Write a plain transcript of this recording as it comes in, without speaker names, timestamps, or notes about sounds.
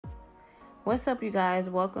What's up, you guys?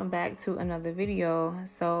 Welcome back to another video.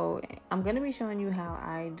 So I'm going to be showing you how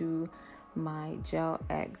I do my Gel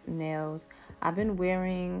X nails. I've been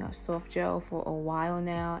wearing soft gel for a while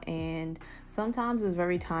now, and sometimes it's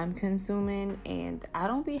very time consuming and I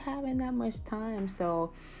don't be having that much time.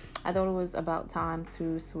 So I thought it was about time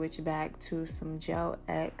to switch back to some Gel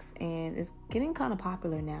X, and it's getting kind of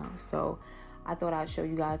popular now. So I thought I'd show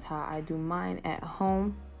you guys how I do mine at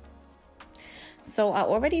home. So I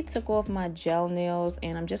already took off my gel nails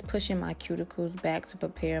and I'm just pushing my cuticles back to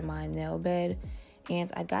prepare my nail bed.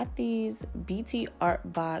 And I got these BT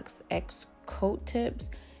Art Box X coat tips.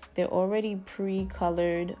 They're already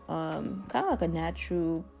pre-colored, kind of like a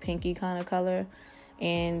natural pinky kind of color.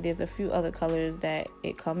 And there's a few other colors that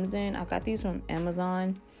it comes in. I got these from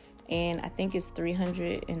Amazon and I think it's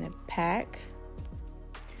 300 in a pack.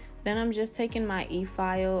 Then I'm just taking my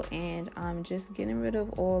e-file and I'm just getting rid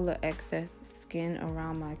of all the excess skin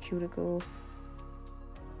around my cuticle.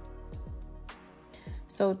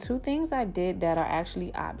 So two things I did that are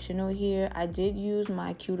actually optional here. I did use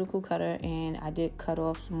my cuticle cutter and I did cut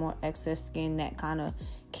off some more excess skin that kind of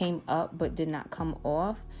came up but did not come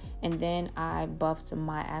off. And then I buffed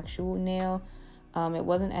my actual nail. It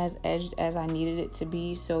wasn't as edged as I needed it to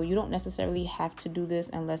be. So you don't necessarily have to do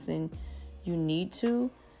this unless you need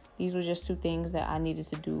to. These were just two things that I needed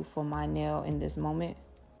to do for my nail in this moment.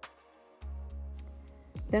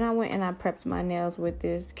 Then I went and I prepped my nails with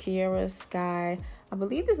this Kiara Sky. I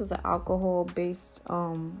believe this is an alcohol-based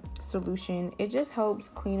solution. It just helps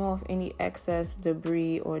clean off any excess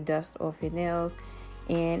debris or dust off your nails.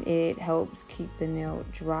 And it helps keep the nail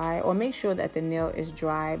dry, or make sure that the nail is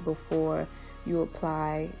dry before you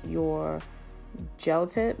apply your gel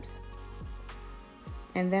tips.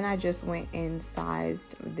 And then I just went and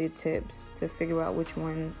sized the tips to figure out which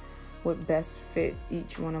ones would best fit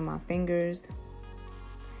each one of my fingers.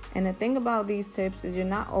 And the thing about these tips is you're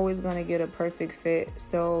not always going to get a perfect fit.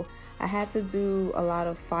 So I had to do a lot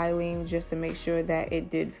of filing just to make sure that it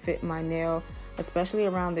did fit my nail, especially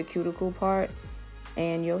around the cuticle part.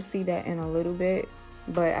 And you'll see that in a little bit.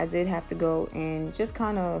 But I did have to go and just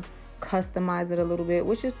kind of customize it a little bit,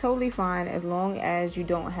 which is totally fine as long as you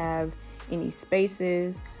don't have any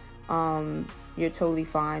spaces. You're totally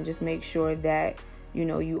fine. Just make sure that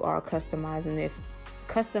you are customizing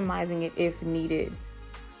it if needed.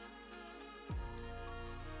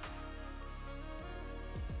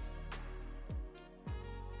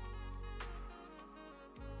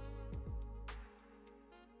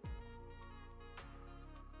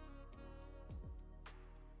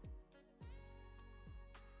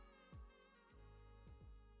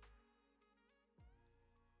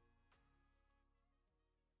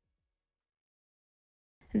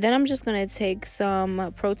 Then I'm just going to take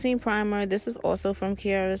some protein primer. This is also from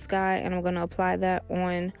Kiara Sky, and I'm going to apply that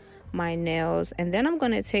on my nails. And then I'm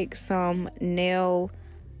going to take some nail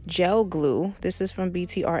gel glue. This is from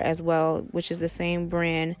BT Art as well, which is the same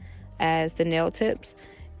brand as the nail tips.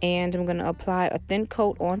 And I'm going to apply a thin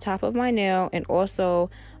coat on top of my nail and also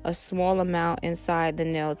a small amount inside the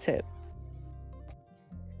nail tip.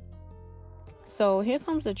 So here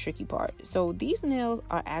comes the tricky part. So these nails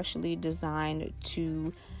are actually designed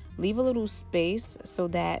to leave a little space so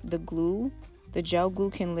that the gel glue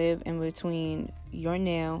can live in between your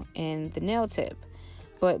nail and the nail tip.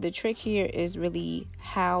 But the trick here is really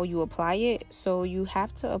how you apply it. So you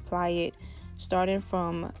have to apply it starting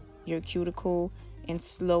from your cuticle and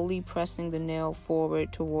slowly pressing the nail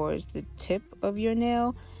forward towards the tip of your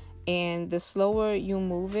nail. And the slower you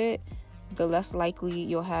move it, the less likely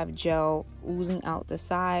you'll have gel oozing out the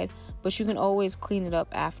side, but you can always clean it up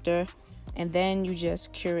after, and then you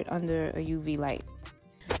just cure it under a UV light.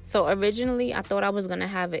 So originally I thought I was gonna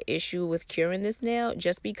have an issue with curing this nail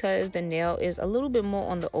just because the nail is a little bit more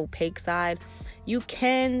on the opaque side. You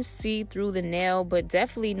can see through the nail, but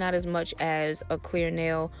definitely not as much as a clear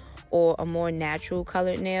nail or a more natural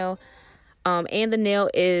colored nail. And the nail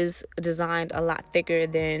is designed a lot thicker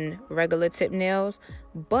than regular tip nails,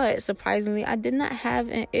 but surprisingly I did not have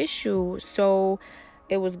an issue, so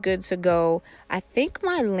it was good to go. I think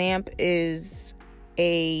my lamp is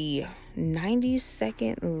a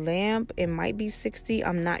 90-second lamp. It might be 60,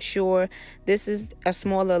 I'm not sure. This is a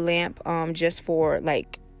smaller lamp just for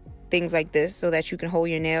like things like this so that you can hold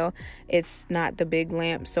your nail. It's not the big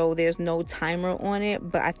lamp, so there's no timer on it,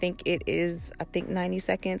 but I think it is 90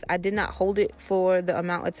 seconds. I did not hold it for the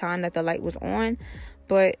amount of time that the light was on,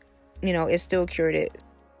 but it still cured it.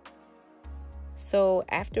 So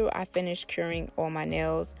after I finished curing all my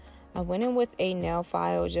nails, I went in with a nail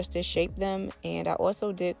file just to shape them, and I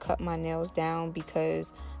also did cut my nails down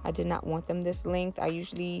because I did not want them this length. I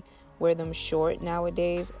usually wear them short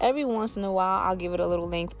nowadays. Every once in a while I'll give it a little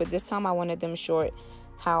length, but this time I wanted them short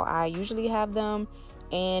how I usually have them.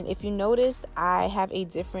 And if you noticed, I have a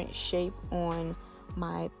different shape on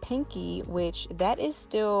my pinky, which that is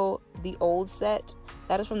still the old set.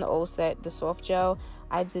 That is from the old set, the soft gel.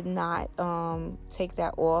 I did not take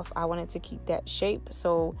that off. I wanted to keep that shape.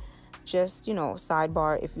 So just,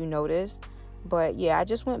 sidebar if you noticed. But yeah, I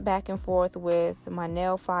just went back and forth with my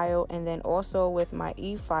nail file and then also with my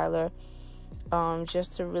e-filer,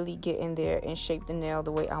 just to really get in there and shape the nail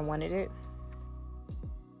the way I wanted it.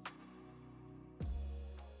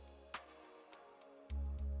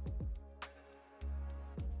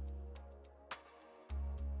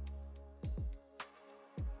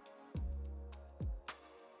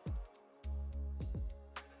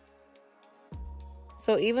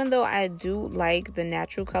 So even though I do like the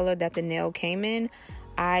natural color that the nail came in,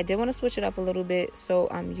 I did want to switch it up a little bit. So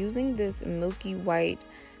I'm using this milky white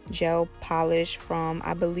gel polish from,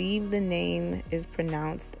 I believe the name is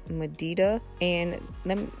pronounced Medita. And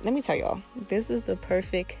let me tell y'all, this is the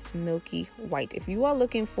perfect milky white. If you are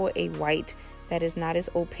looking for a white that is not as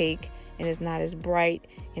opaque and it's not as bright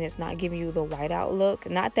and it's not giving you the whiteout look,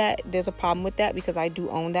 not that there's a problem with that because I do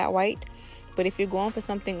own that white, but if you're going for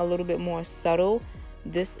something a little bit more subtle,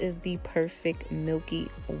 this is the perfect milky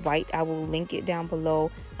white. I will link it down below.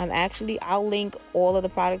 I'll link all of the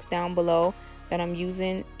products down below that I'm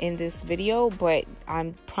using in this video, but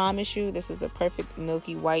I promise you this is the perfect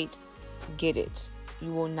milky white. Get it.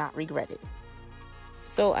 You will not regret it.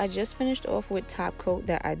 So I just finished off with top coat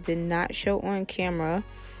that I did not show on camera,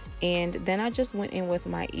 and then I just went in with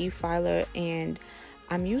my e-filer and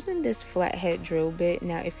I'm using this flathead drill bit.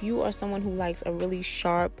 Now if you are someone who likes a really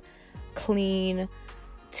sharp, clean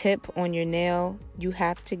tip on your nail, you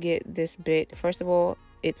have to get this bit. First of all,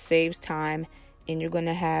 it saves time and you're going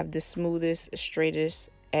to have the smoothest, straightest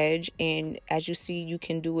edge, and as you see, you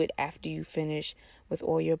can do it after you finish with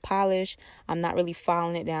all your polish. I'm not really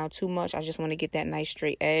filing it down too much. I just want to get that nice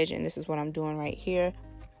straight edge, and this is what I'm doing right here.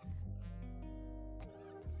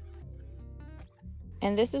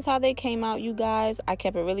 And this is how they came out, you guys. I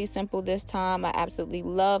kept it really simple this time. I absolutely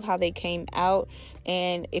love how they came out.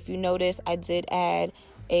 And if you notice, I did add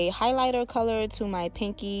a highlighter color to my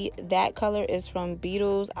pinky. That color is from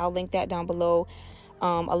Beetles. I'll link that down below,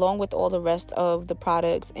 along with all the rest of the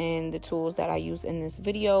products and the tools that I use in this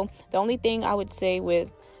video. The only thing I would say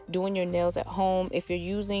with doing your nails at home, if you're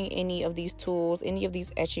using any of these tools, any of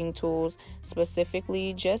these etching tools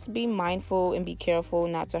specifically, just be mindful and be careful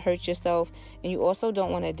not to hurt yourself, and you also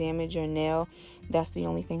don't want to damage your nail. That's the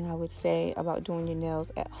only thing I would say about doing your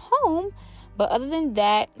nails at home. But other than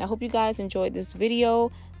that, I hope you guys enjoyed this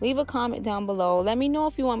video. Leave a comment down below. Let me know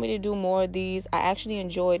if you want me to do more of these. I actually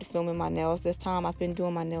enjoyed filming my nails this time. I've been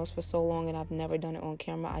doing my nails for so long and I've never done it on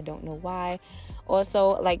camera. I don't know why.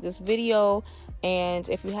 Also, like this video, and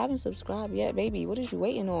if you haven't subscribed yet, baby, what is you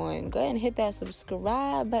waiting on? Go ahead and hit that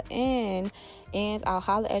subscribe button, and I'll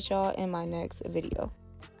holler at y'all in my next video.